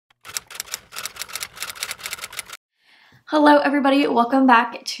Hello everybody, welcome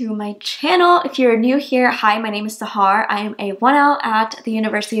back to my channel. If you're new here, hi, my name is Sahar. I am a 1L at the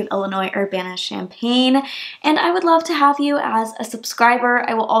University of Illinois, Urbana, Champaign, and I would love to have you as a subscriber.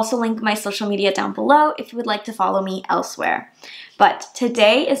 I will also link my social media down below if you would like to follow me elsewhere. But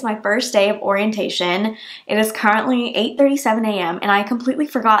today is my first day of orientation. It is currently 8:37 a.m. and I completely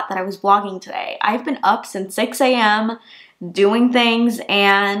forgot that I was vlogging today. I've been up since 6 a.m. doing things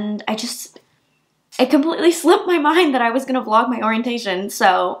and it completely slipped my mind that I was gonna vlog my orientation.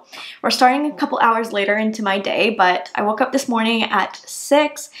 So we're starting a couple hours later into my day, but I woke up this morning at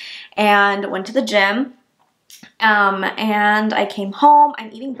 6 and went to the gym. And I came home.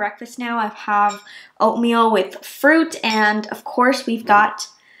 I'm eating breakfast now. I have oatmeal with fruit, and of course we've got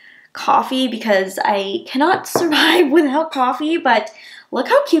coffee because I cannot survive without coffee. But look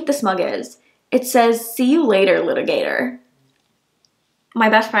how cute this mug is. It says, "See you later, litigator." My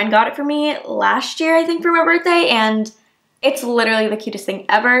best friend got it for me last year, I think, for my birthday, and it's literally the cutest thing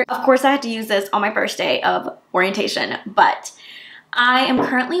ever. Of course, I had to use this on my first day of orientation, but I am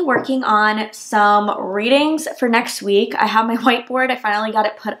currently working on some readings for next week. I have my whiteboard. I finally got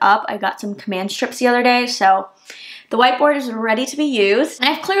it put up. I got some command strips the other day, so the whiteboard is ready to be used. And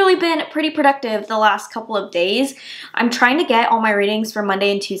I've clearly been pretty productive the last couple of days. I'm trying to get all my readings for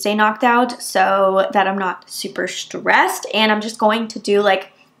Monday and Tuesday knocked out so that I'm not super stressed. And I'm just going to do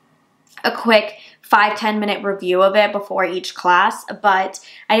like a quick 5-10 minute review of it before each class. But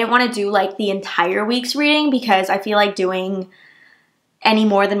I didn't want to do like the entire week's reading because I feel like doing any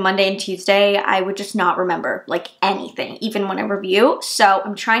more than Monday and Tuesday, I would just not remember like anything, even when I review. So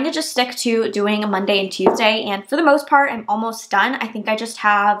I'm trying to just stick to doing a Monday and Tuesday, and for the most part, I'm almost done. I think I just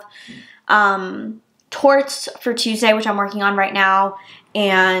have torts for Tuesday, which I'm working on right now,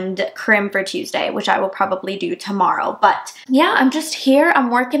 and crim for Tuesday, which I will probably do tomorrow. But yeah, I'm just here.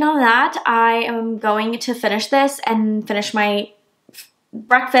 I'm working on that. I am going to finish this and finish my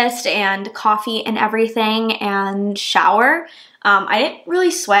breakfast and coffee and everything and shower. I didn't really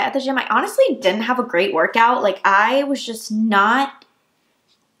sweat at the gym. I honestly didn't have a great workout. Like, I was just not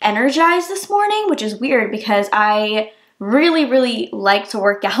energized this morning, which is weird because I really like to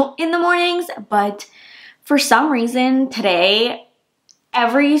work out in the mornings, but for some reason today,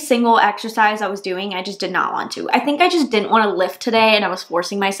 every single exercise I was doing, I just did not want to. I think I just didn't want to lift today, and I was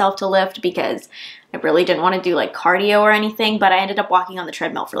forcing myself to lift because I really didn't want to do like cardio or anything, but I ended up walking on the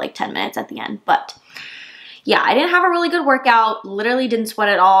treadmill for like 10 minutes at the end. But yeah, I didn't have a really good workout, literally didn't sweat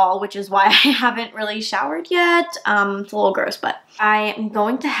at all, which is why I haven't really showered yet. It's a little gross, but I am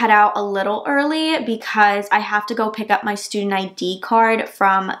going to head out a little early because I have to go pick up my student ID card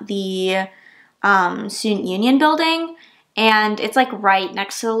from the student union building, and it's like right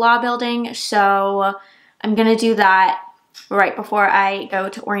next to the law building, so I'm gonna do that right before I go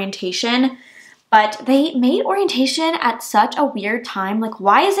to orientation. But they made orientation at such a weird time. Like,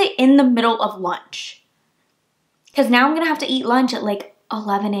 why is it in the middle of lunch? Because now I'm gonna have to eat lunch at like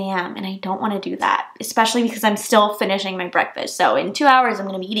 11 a.m. and I don't want to do that, especially because I'm still finishing my breakfast. So in 2 hours, I'm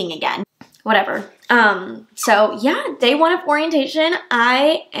gonna be eating again. Whatever. So yeah, day one of orientation.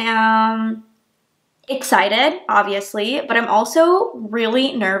 I am excited, obviously, but I'm also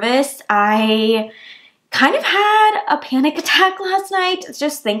really nervous. I kind of had a panic attack last night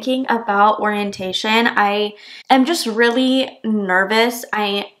just thinking about orientation. I am just really nervous.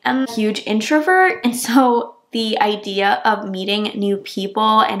 I am a huge introvert, and so the idea of meeting new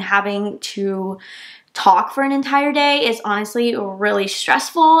people and having to talk for an entire day is honestly really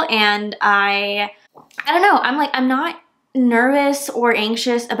stressful. And I don't know, I'm not nervous or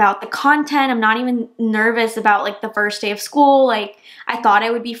anxious about the content. I'm not even nervous about like the first day of school. Like, I thought I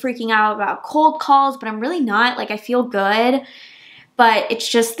would be freaking out about cold calls, but I'm really not. Like, I feel good. But it's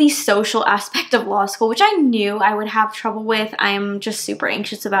just the social aspect of law school, which I knew I would have trouble with. I'm just super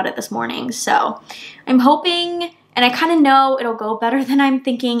anxious about it this morning. So I'm hoping, and I kind of know it'll go better than I'm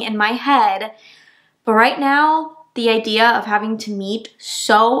thinking in my head. But right now, the idea of having to meet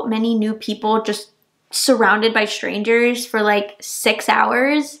so many new people just surrounded by strangers for like 6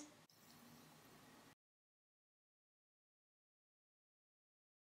 hours.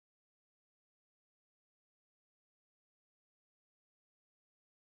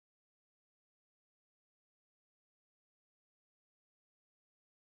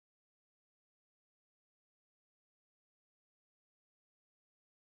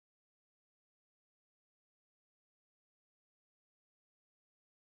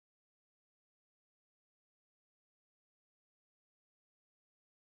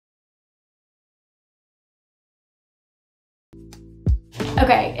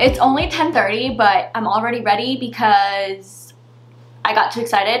 Okay, it's only 10:30, but I'm already ready because I got too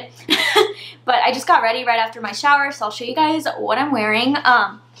excited. But I just got ready right after my shower, so I'll show you guys what I'm wearing.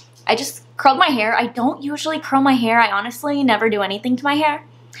 I just curled my hair. I don't usually curl my hair. I honestly never do anything to my hair.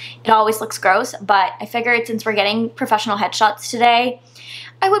 It always looks gross, but I figured since we're getting professional headshots today,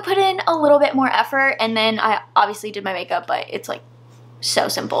 I would put in a little bit more effort. And then I obviously did my makeup, but it's like so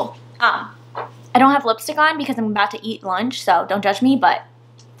simple. I don't have lipstick on because I'm about to eat lunch, so don't judge me, but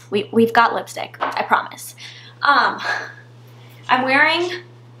we've got lipstick, I promise. I'm wearing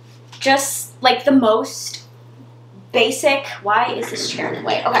just like the most basic, why is this chair in the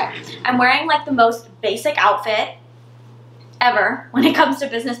way? Okay, I'm wearing like the most basic outfit ever when it comes to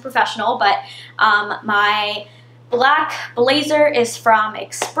business professional, but my black blazer is from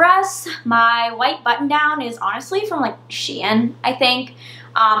Express. My white button down is honestly from like Shein, I think.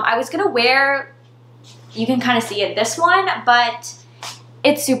 I was gonna wear, you can kind of see it, this one, but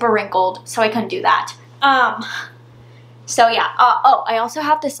it's super wrinkled, so I couldn't do that. So yeah, oh, I also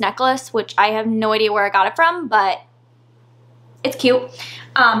have this necklace, which I have no idea where I got it from, but it's cute.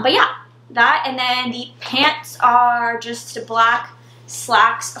 But yeah, that, and then the pants are just black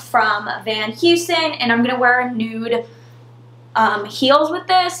slacks from Van Heusen, and I'm gonna wear nude heels with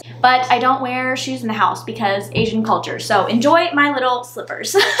this, but I don't wear shoes in the house because Asian culture, so enjoy my little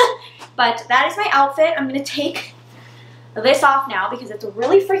slippers. But that is my outfit. I'm gonna take this off now because it's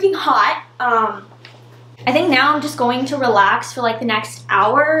really freaking hot. I think now I'm just going to relax for like the next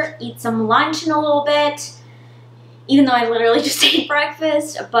hour, eat some lunch in a little bit, even though I literally just ate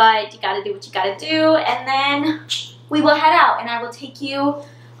breakfast, but you gotta do what you gotta do, and then we will head out and I will take you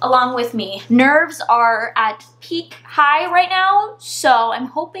along with me. Nerves are at peak high right now, so I'm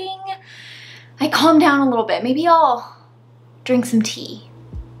hoping I calm down a little bit. Maybe I'll drink some tea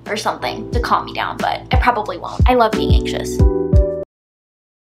or something to calm me down, but I probably won't. I love being anxious.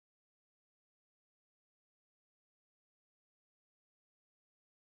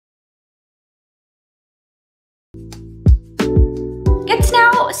 It's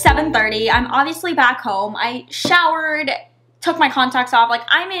now 7:30. I'm obviously back home. I showered, took my contacts off. Like,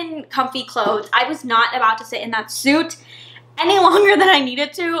 I'm in comfy clothes. I was not about to sit in that suit any longer than I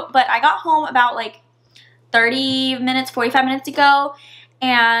needed to, but I got home about like 30 minutes, 45 minutes ago,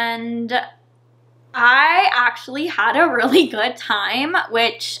 and I actually had a really good time,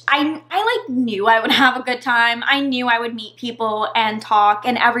 which I like knew I would have a good time. I knew I would meet people and talk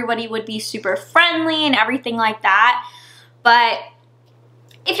and everybody would be super friendly and everything like that. But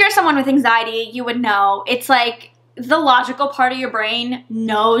if you're someone with anxiety, you would know. It's like the logical part of your brain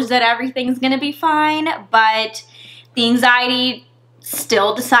knows that everything's gonna be fine, but the anxiety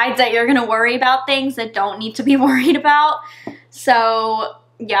still decides that you're gonna worry about things that don't need to be worried about. So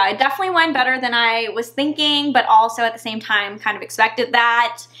yeah, it definitely went better than I was thinking, but also at the same time kind of expected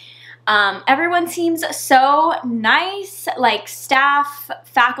that. Everyone seems so nice, like staff,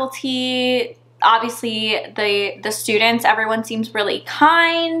 faculty, obviously the students, everyone seems really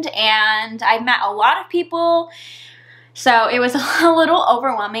kind, and I've met a lot of people, so it was a little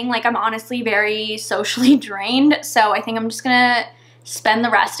overwhelming. Like, I'm honestly very socially drained, so I think I'm just gonna spend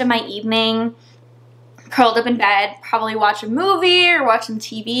the rest of my evening curled up in bed, probably watch a movie or watch some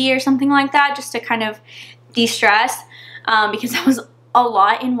TV or something like that, just to kind of de-stress, because that was a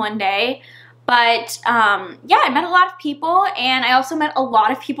lot in one day. But yeah, I met a lot of people, and I also met a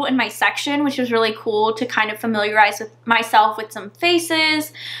lot of people in my section, which was really cool to kind of familiarize with myself with some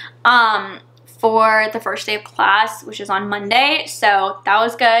faces for the first day of class, which is on Monday. So that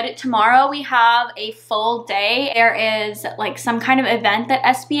was good. Tomorrow we have a full day. There is like some kind of event that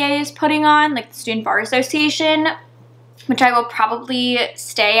SBA is putting on, like the Student Bar Association, which I will probably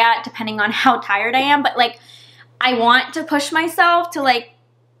stay at depending on how tired I am. But like, I want to push myself to like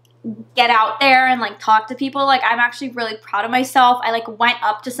get out there and like talk to people. Like, I'm actually really proud of myself. I like went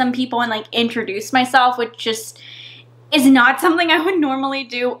up to some people and like introduced myself, which just is not something I would normally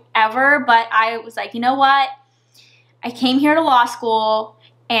do ever, but I was like, you know what? I came here to law school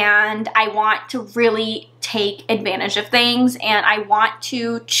and I want to really take advantage of things, and I want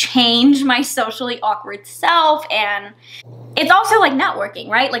to change my socially awkward self, and it's also like networking,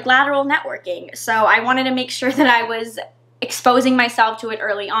 right? Like lateral networking. So I wanted to make sure that I was exposing myself to it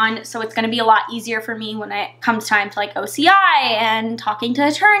early on, so it's going to be a lot easier for me when it comes time to like OCI and talking to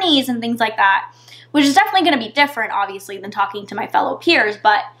attorneys and things like that, which is definitely going to be different, obviously, than talking to my fellow peers.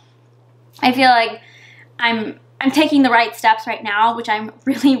 But I feel like I'm taking the right steps right now, which I'm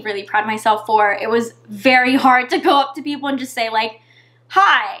really, really proud of myself for. It was very hard to go up to people and just say like,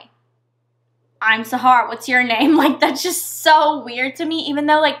 hi, I'm Sahar, what's your name? Like, that's just so weird to me, even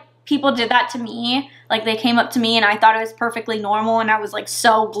though like people did that to me Like they came up to me and I thought it was perfectly normal, and I was like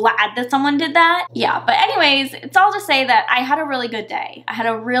so glad that someone did that. Yeah, but anyways, it's all to say that I had a really good day. I had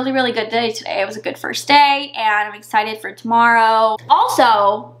a really, really good day today. It was a good first day, and I'm excited for tomorrow.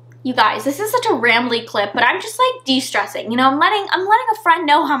 Also, you guys, this is such a rambly clip, but I'm just like de-stressing. You know, I'm letting a friend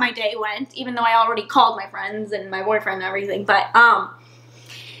know how my day went, even though I already called my friends and my boyfriend and everything. But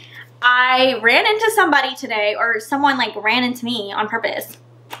I ran into somebody today, or someone like ran into me on purpose,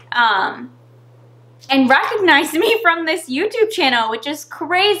 and recognized me from this YouTube channel, which is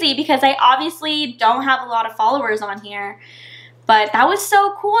crazy because I obviously don't have a lot of followers on here. But that was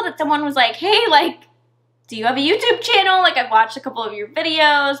so cool that someone was like, hey, like, do you have a YouTube channel? Like, I've watched a couple of your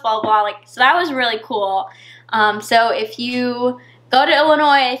videos, blah, blah, like, so that was really cool. So if you go to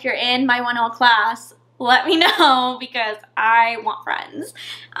Illinois, if you're in my 1L class, let me know because I want friends.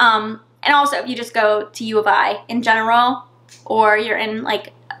 And also, if you just go to U of I in general, or you're in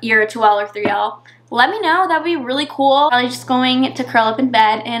like year 2L or 3L, let me know. That'd be really cool. Probably just going to curl up in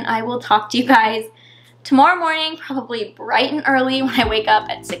bed, and I will talk to you guys tomorrow morning, probably bright and early when I wake up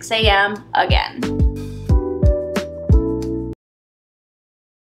at 6 a.m. again.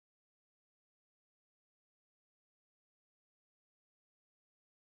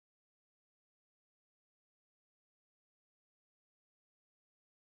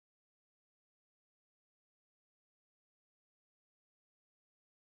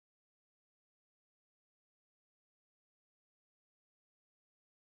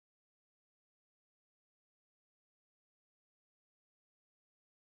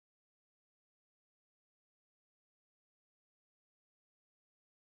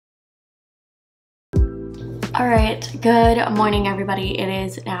 Alright, good morning everybody. It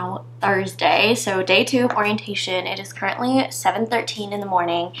is now Thursday, so day 2 of orientation. It is currently 7:13 in the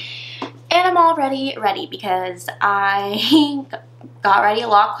morning, and I'm already ready because I got ready a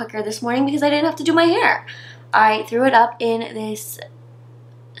lot quicker this morning because I didn't have to do my hair. I threw it up in this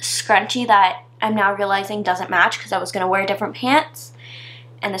scrunchie that I'm now realizing doesn't match because I was going to wear different pants,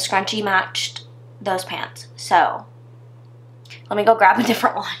 and the scrunchie matched those pants. So let me go grab a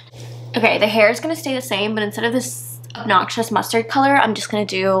different one. Okay, the hair is going to stay the same, but instead of this obnoxious mustard color, I'm just going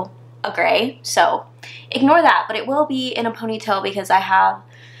to do a gray. So ignore that, but it will be in a ponytail because I have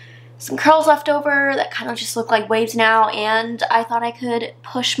some curls left over that kind of just look like waves now, and I thought I could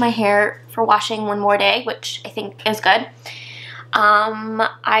push my hair for washing one more day, which I think is good.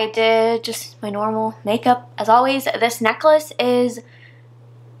 I did just my normal makeup as always. This necklace is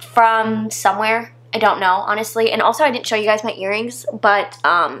from somewhere. I don't know, honestly. And also, I didn't show you guys my earrings, but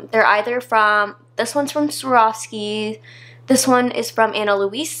they're either from, this one's from Swarovski, this one is from Ana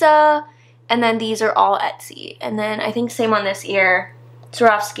Luisa, and then these are all Etsy. And then I think same on this ear,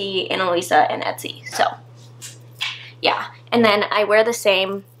 Swarovski, Ana Luisa, and Etsy. So, yeah. And then I wear the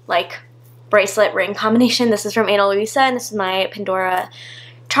same, like, bracelet ring combination. This is from Ana Luisa, and this is my Pandora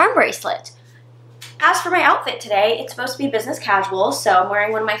charm bracelet. As for my outfit today, it's supposed to be business casual, so I'm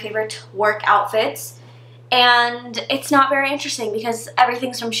wearing one of my favorite work outfits, and it's not very interesting because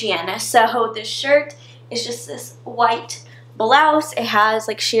everything's from Shein. So this shirt is just this white blouse. It has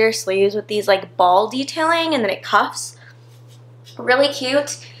like sheer sleeves with these like ball detailing, and then it cuffs. Really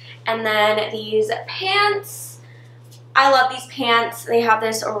cute. And then these pants. I love these pants. They have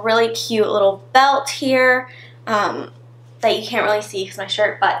this really cute little belt here that you can't really see because my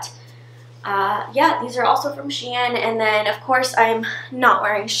shirt, but yeah, these are also from Shein. And then of course I'm not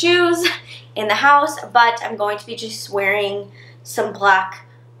wearing shoes in the house, but I'm going to be just wearing some black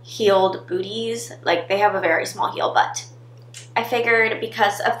heeled booties. Like, they have a very small heel, but I figured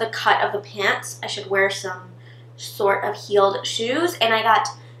because of the cut of the pants, I should wear some sort of heeled shoes. And I got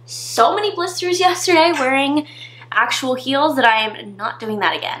so many blisters yesterday wearing actual heels that I am not doing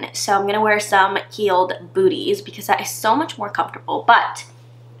that again. So I'm gonna wear some heeled booties because that is so much more comfortable. But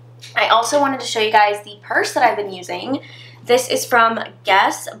I also wanted to show you guys the purse that I've been using. This is from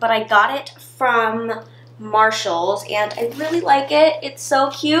Guess, but I got it from Marshall's, and I really like it. It's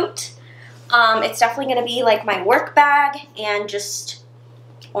so cute. It's definitely going to be like my work bag and just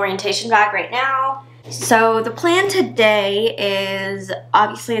orientation bag right now. So the plan today is,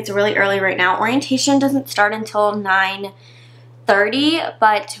 obviously it's really early right now. Orientation doesn't start until 9:30,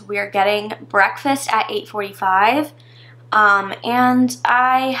 but we're getting breakfast at 8:45. And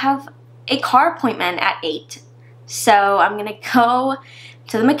I have a car appointment at 8. So I'm gonna go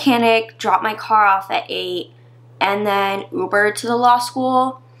to the mechanic, drop my car off at 8, and then Uber to the law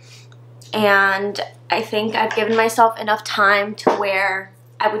school. And I think I've given myself enough time to where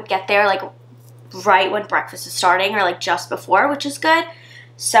I would get there like right when breakfast is starting, or like just before, which is good.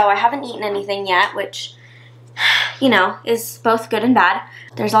 So I haven't eaten anything yet, which, you know, is both good and bad.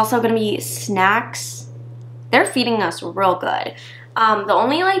 There's also gonna be snacks they're feeding us real good. The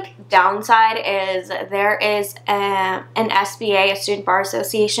only like downside is there is an SBA, a Student Bar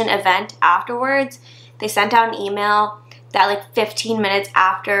Association event afterwards. They sent out an email that like 15 minutes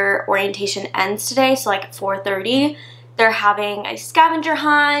after orientation ends today, so like at 4:30, they're having a scavenger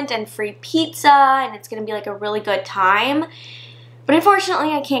hunt and free pizza, and it's gonna be like a really good time. But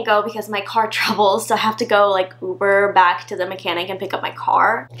unfortunately, I can't go because my car troubles, so I have to go like Uber back to the mechanic and pick up my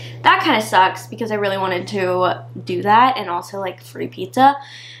car. That kind of sucks because I really wanted to do that, and also like free pizza.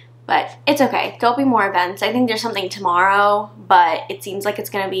 But it's okay. There'll be more events. I think there's something tomorrow, but it seems like it's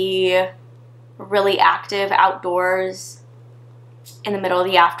gonna be really active outdoors in the middle of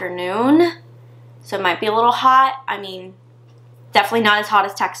the afternoon. So it might be a little hot. I mean, definitely not as hot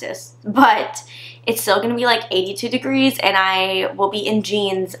as Texas, but it's still gonna be like 82 degrees, and I will be in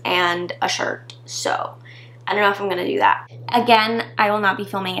jeans and a shirt. So I don't know if I'm gonna do that. Again, I will not be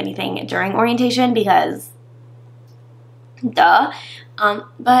filming anything during orientation because duh.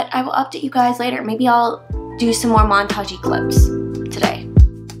 But I will update you guys later. Maybe I'll do some more montage clips today.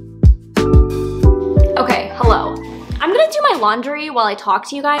 Okay, hello. I'm gonna do my laundry while I talk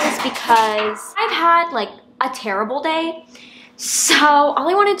to you guys because I've had like a terrible day. So all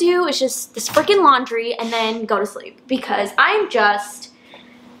I want to do is just this freaking laundry and then go to sleep because I'm just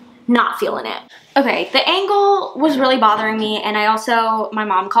not feeling it. Okay, the angle was really bothering me, and my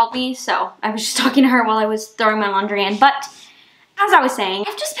mom called me, so I was just talking to her while I was throwing my laundry in. But as I was saying,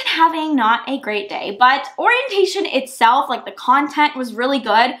 I've just been having not a great day, but orientation itself, like the content was really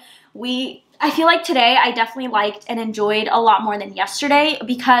good. I feel like today I definitely liked and enjoyed a lot more than yesterday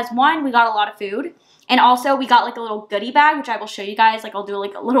because one, we got a lot of food, and also we got like a little goodie bag, which I will show you guys. Like I'll do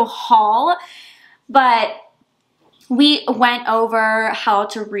like a little haul, but we went over how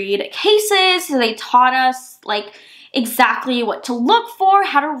to read cases. So they taught us like exactly what to look for,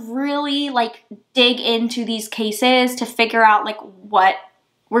 how to really like dig into these cases to figure out like what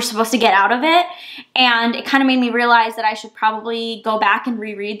we're supposed to get out of it. And it kind of made me realize that I should probably go back and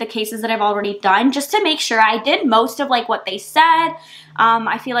reread the cases that I've already done just to make sure I did most of like what they said.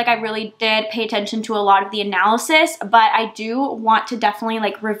 I feel like I really did pay attention to a lot of the analysis, but I do want to definitely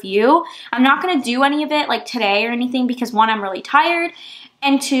like review. I'm not gonna do any of it like today or anything because one, I'm really tired,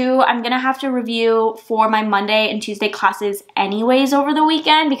 and two, I'm gonna have to review for my Monday and Tuesday classes anyways over the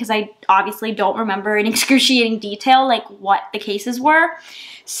weekend because I obviously don't remember in excruciating detail like what the cases were.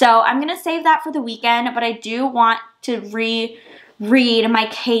 So I'm gonna save that for the weekend, but I do want to reread my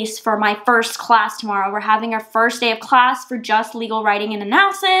case for my first class tomorrow. We're having our first day of class for just legal writing and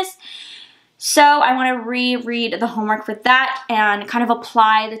analysis. So I want to reread the homework for that and kind of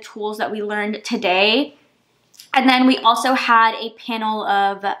apply the tools that we learned today. And then we also had a panel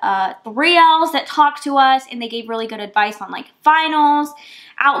of 3Ls that talked to us, and they gave really good advice on like finals,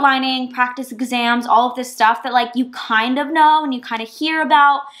 outlining, practice exams, all of this stuff that like you kind of know and you kind of hear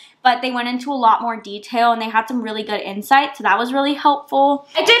about, but they went into a lot more detail and they had some really good insight, so that was really helpful.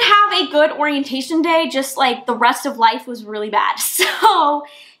 I did have a good orientation day, just like the rest of life was really bad. So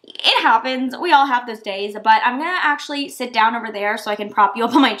it happens, we all have those days, but I'm gonna actually sit down over there so I can prop you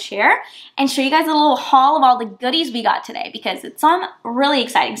up on my chair and show you guys a little haul of all the goodies we got today because it's some really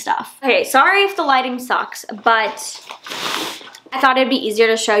exciting stuff. Okay, sorry if the lighting sucks, but I thought it'd be easier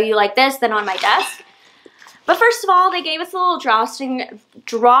to show you like this than on my desk. But first of all, they gave us a little drawstring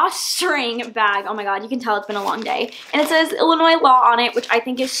bag. Oh my god, you can tell it's been a long day. And it says Illinois law on it, which I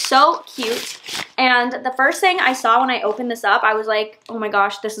think is so cute. And the first thing I saw when I opened this up, I was like, oh my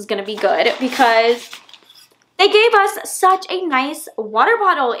gosh, this is gonna be good because they gave us such a nice water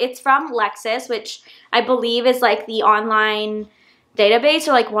bottle. It's from Lexus, which I believe is like the online database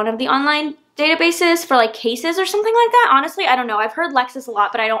or like one of the online databases for like cases or something like that. Honestly, I don't know. I've heard Lexus a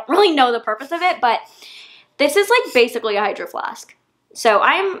lot, but I don't really know the purpose of it. But this is like basically a hydro flask. So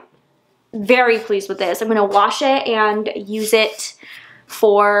I'm very pleased with this. I'm gonna wash it and use it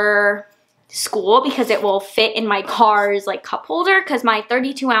for school because it will fit in my car's like cup holder because my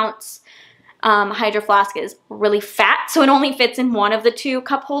 32-ounce hydro flask is really fat, so it only fits in one of the two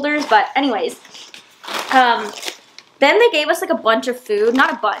cup holders. But anyways, then they gave us like a bunch of food,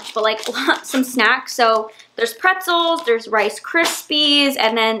 not a bunch, but like some snacks. So there's pretzels, there's Rice Krispies,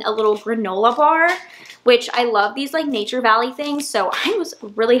 and then a little granola bar, which I love these like Nature Valley things. So I was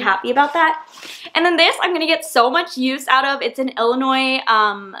really happy about that. And then this, I'm gonna get so much use out of. It's an Illinois,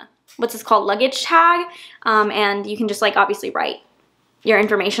 what's this called, luggage tag. And you can just like obviously write your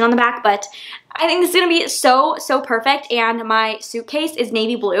information on the back, but I think this is gonna be so, so perfect. And my suitcase is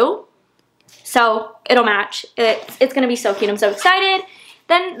navy blue, so it'll match. It's gonna be so cute. I'm so excited.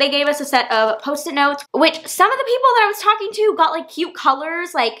 Then they gave us a set of Post-it notes, which some of the people that I was talking to got like cute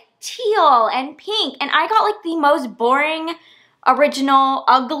colors. Like teal and pink, and I got like the most boring, original,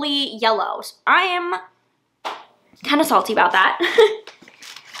 ugly yellows. I am kind of salty about that.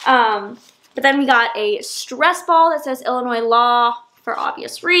 But then we got a stress ball that says Illinois Law for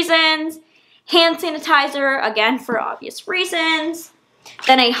obvious reasons. Hand sanitizer, again, for obvious reasons.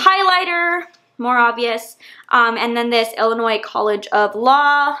 Then a highlighter, more obvious. And then this Illinois College of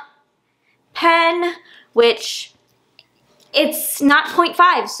Law pen, which it's not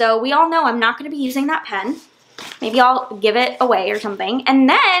 0.5, so we all know I'm not going to be using that pen. Maybe I'll give it away or something. And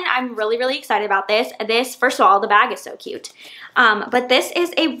then I'm really, really excited about this. This, first of all, the bag is so cute. But this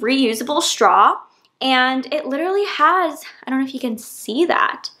is a reusable straw, and it literally has, I don't know if you can see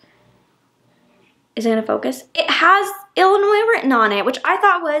that. Is it gonna focus? It has Illinois written on it, which I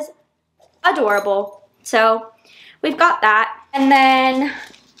thought was adorable. So we've got that. And then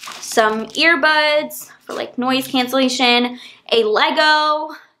some earbuds for like noise cancellation, a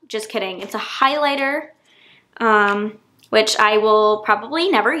Lego, just kidding, it's a highlighter, which I will probably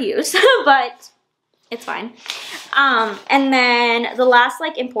never use, but it's fine. And then the last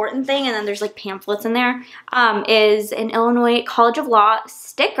like important thing, and then there's like pamphlets in there, is an Illinois College of Law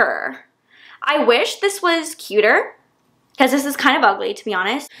sticker. I wish this was cuter, because this is kind of ugly, to be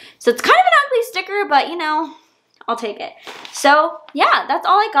honest. So it's kind of an ugly sticker, but you know, I'll take it. So yeah, that's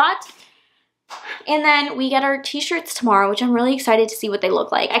all I got. And then we get our t-shirts tomorrow, which I'm really excited to see what they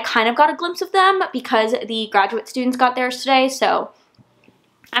look like. I kind of got a glimpse of them because the graduate students got theirs today, so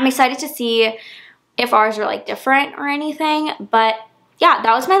I'm excited to see if ours are like different or anything. But yeah,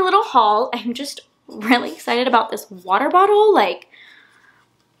 that was my little haul. I'm just really excited about this water bottle. Like,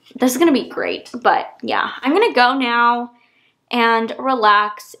 this is gonna be great. But yeah, I'm gonna go now and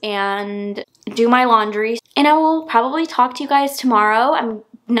relax and do my laundry, and I will probably talk to you guys tomorrow. I'm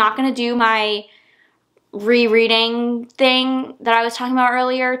not gonna do my rereading thing that I was talking about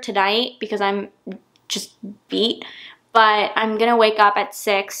earlier tonight because I'm just beat. But I'm gonna wake up at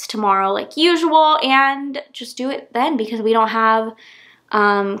 6 tomorrow like usual and just do it then, because we don't have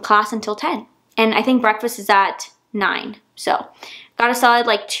class until 10. And I think breakfast is at 9. So got a solid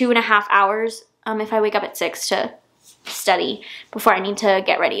like 2.5 hours if I wake up at 6 to study before I need to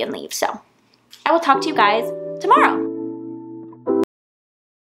get ready and leave. So I will talk to you guys tomorrow.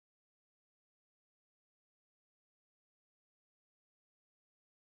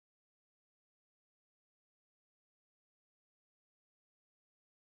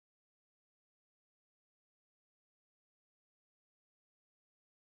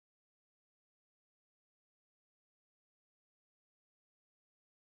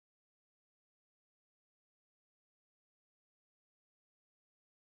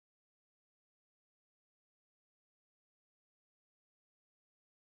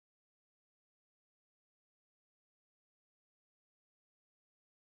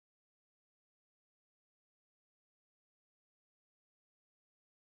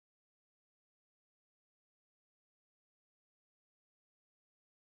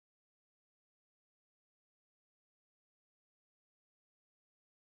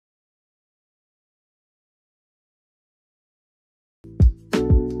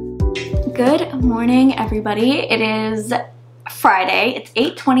 Good morning, everybody. It is Friday. It's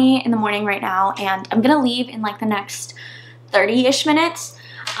 8:20 in the morning right now, and I'm gonna leave in like the next 30-ish minutes.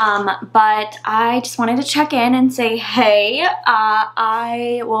 But I just wanted to check in and say, hey,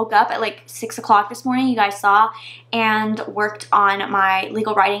 I woke up at like 6 o'clock this morning, you guys saw, and worked on my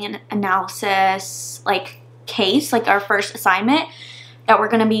legal writing and analysis like case, like our first assignment that we're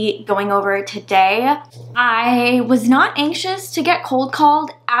gonna be going over today. I was not anxious to get cold called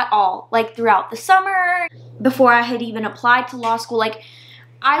at all, like throughout the summer, before I had even applied to law school. Like,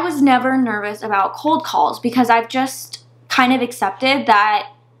 I was never nervous about cold calls because I've just kind of accepted that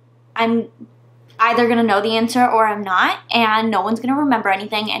I'm either gonna know the answer or I'm not, and no one's gonna remember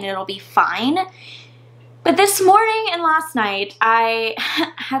anything and it'll be fine. But this morning and last night, I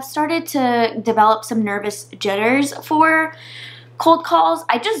have started to develop some nervous jitters for cold calls.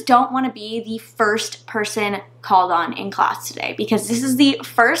 I just don't want to be the first person called on in class today, because this is the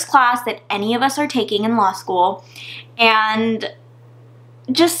first class that any of us are taking in law school, and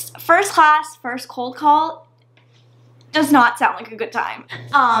just first class, first cold call does not sound like a good time.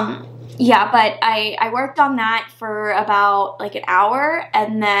 Yeah, but I worked on that for about like an hour,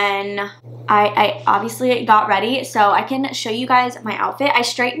 and then I obviously got ready so I can show you guys my outfit. I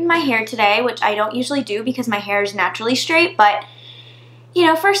straightened my hair today, which I don't usually do because my hair is naturally straight, but you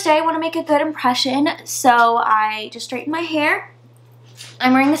know, first day I want to make a good impression, so I just straightened my hair.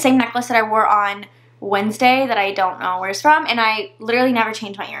 I'm wearing the same necklace that I wore on Wednesday that I don't know where it's from, and I literally never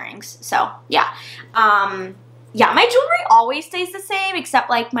change my earrings, so yeah. yeah, my jewelry always stays the same except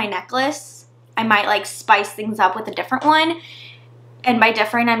like my necklace. I might like spice things up with a different one. And by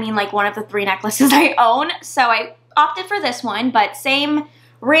different, I mean like one of the 3 necklaces I own. So I opted for this one, but same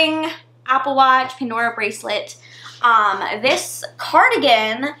ring, Apple Watch, Pandora bracelet. This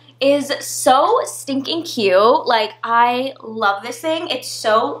cardigan is so stinking cute. Like, I love this thing. It's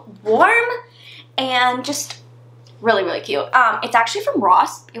so warm and just really, really cute. It's actually from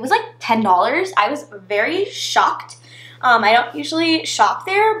Ross. It was like $10. I was very shocked. I don't usually shop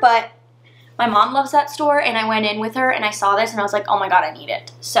there, but my mom loves that store, and I went in with her and I saw this and I was like, oh my god, I need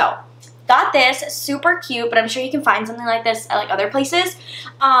it. So got this, super cute, but I'm sure you can find something like this at like other places.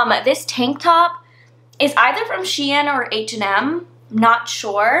 This tank top is either from Shein or H&M, not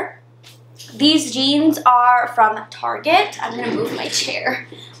sure. These jeans are from Target. I'm gonna move my chair.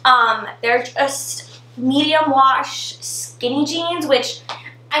 They're just medium wash skinny jeans, which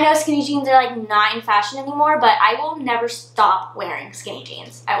I know skinny jeans are like not in fashion anymore, but I will never stop wearing skinny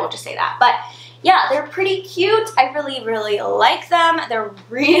jeans. I will just say that. But yeah, they're pretty cute. I really, really like them. They're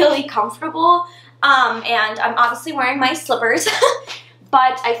really comfortable. And I'm obviously wearing my slippers,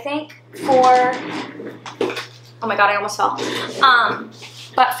 but I think for, oh my god, I almost fell.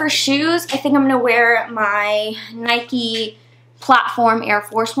 But for shoes, I think I'm gonna wear my Nike platform Air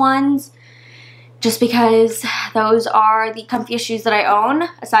Force Ones, just because those are the comfiest shoes that I own,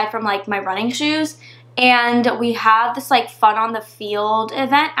 aside from like my running shoes. And we have this like fun on the field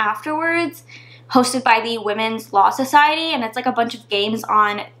event afterwards, hosted by the Women's Law Society, and it's like a bunch of games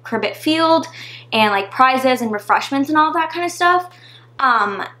on Cribbit Field and like prizes and refreshments and all that kind of stuff.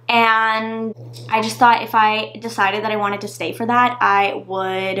 And I just thought if I decided that I wanted to stay for that, I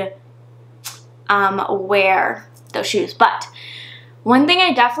would wear those shoes. But one thing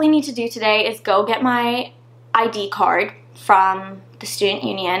I definitely need to do today is go get my ID card from the student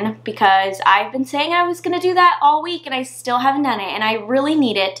union, because I've been saying I was going to do that all week and I still haven't done it, and I really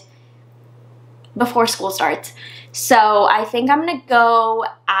need it before school starts. So I think I'm going to go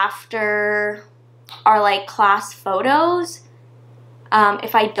after our like class photos.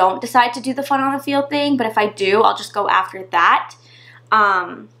 If I don't decide to do the fun on the field thing, but if I do, I'll just go after that.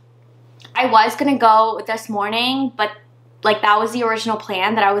 I was going to go this morning, but like that was the original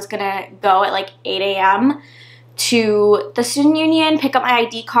plan, that I was gonna go at like 8 a.m. to the student union, pick up my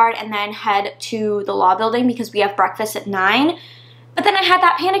ID card, and then head to the law building because we have breakfast at 9. But then I had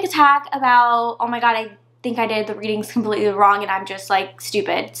that panic attack about, oh my god, I think I did the readings completely wrong and I'm just like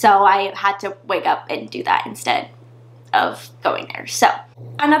stupid. So I had to wake up and do that instead of going there. So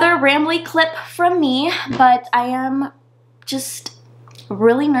another rambly clip from me, but I am just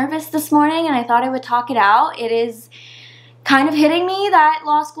really nervous this morning and I thought I would talk it out. It is kind of hitting me that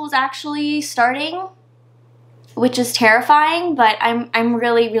law school is actually starting, which is terrifying, but I'm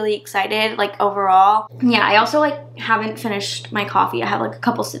really, really excited, like, overall. Yeah, I also, like, haven't finished my coffee. I have, like, a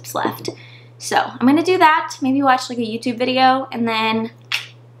couple sips left. So I'm gonna do that, maybe watch, like, a YouTube video, and then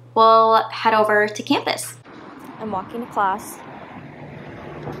we'll head over to campus. I'm walking to class.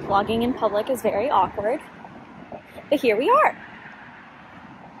 Vlogging in public is very awkward, but here we are.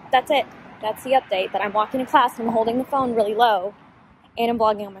 That's it. That's the update, that I'm walking to class and I'm holding the phone really low and I'm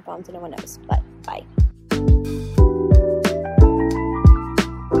vlogging on my phone so no one knows, but bye.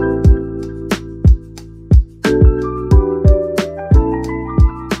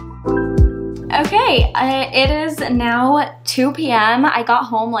 Okay, it is now 2 p.m. I got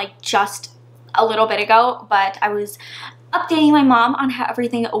home like just a little bit ago, but I was updating my mom on how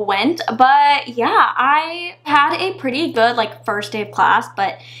everything went. But yeah, I had a pretty good like first day of class,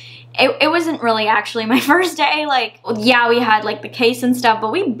 but it wasn't really actually my first day. Like, yeah, we had like the case and stuff,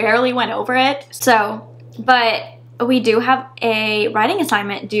 but we barely went over it. So, but we do have a writing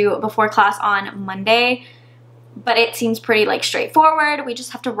assignment due before class on Monday, but it seems pretty like straightforward. We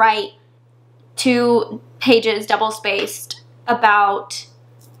just have to write 2 pages double spaced about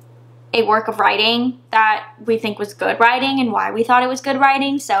a work of writing that we think was good writing and why we thought it was good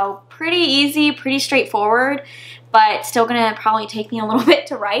writing. So pretty easy, pretty straightforward, but still gonna probably take me a little bit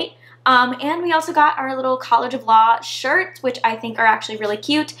to write. And we also got our little College of Law shirts, which I think are actually really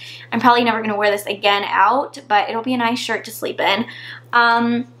cute. I'm probably never gonna wear this again out, but it'll be a nice shirt to sleep in.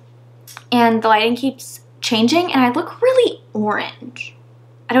 And the lighting keeps changing and I look really orange.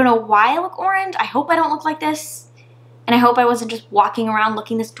 I don't know why I look orange. I hope I don't look like this. And I hope I wasn't just walking around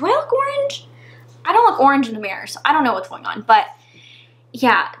looking this. Do I look orange? I don't look orange in the mirror, so I don't know what's going on. But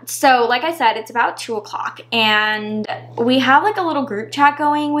yeah, so like I said, it's about 2 o'clock and we have like a little group chat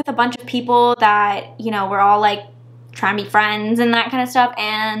going with a bunch of people that, you know, we're all like trying to be friends and that kind of stuff.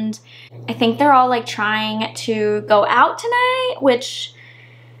 And I think they're all like trying to go out tonight, which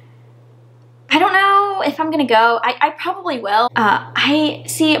I don't know know if I'm gonna go. I probably will. I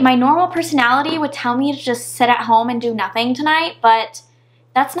see my normal personality would tell me to just sit at home and do nothing tonight, but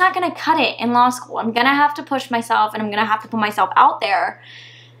that's not gonna cut it in law school. I'm gonna have to push myself and I'm gonna have to put myself out there.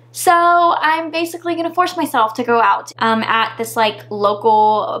 So I'm basically gonna force myself to go out. At this like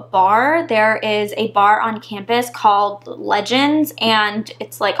local bar, there is a bar on campus called Legends, and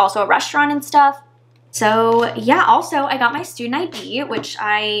it's like also a restaurant and stuff. So yeah, also I got my student ID, which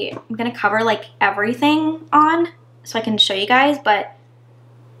I'm gonna cover like everything on so I can show you guys, but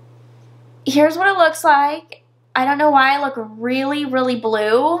here's what it looks like. I don't know why I look really, really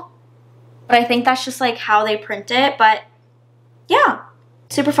blue, but I think that's just like how they print it, but yeah,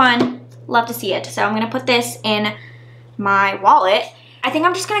 super fun. Love to see it. So I'm gonna put this in my wallet. I think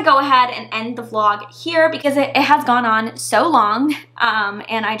I'm just gonna go ahead and end the vlog here because it has gone on so long,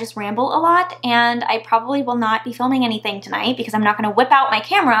 and I just ramble a lot, and I probably will not be filming anything tonight because I'm not gonna whip out my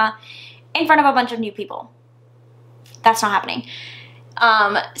camera in front of a bunch of new people. That's not happening.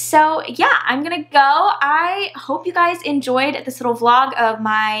 So yeah, I'm gonna go. I hope you guys enjoyed this little vlog of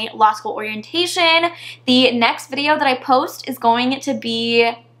my law school orientation. The next video that I post is going to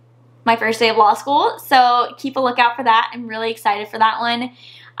be my first day of law school, so keep a lookout for that. I'm really excited for that one.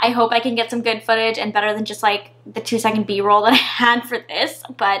 I hope I can get some good footage and better than just like the 2-second B-roll that I had for this,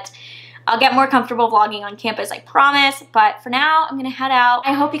 but I'll get more comfortable vlogging on campus, I promise. But for now, I'm gonna head out.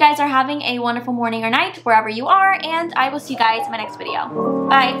 I hope you guys are having a wonderful morning or night wherever you are, and I will see you guys in my next video.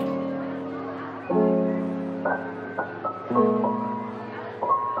 Bye.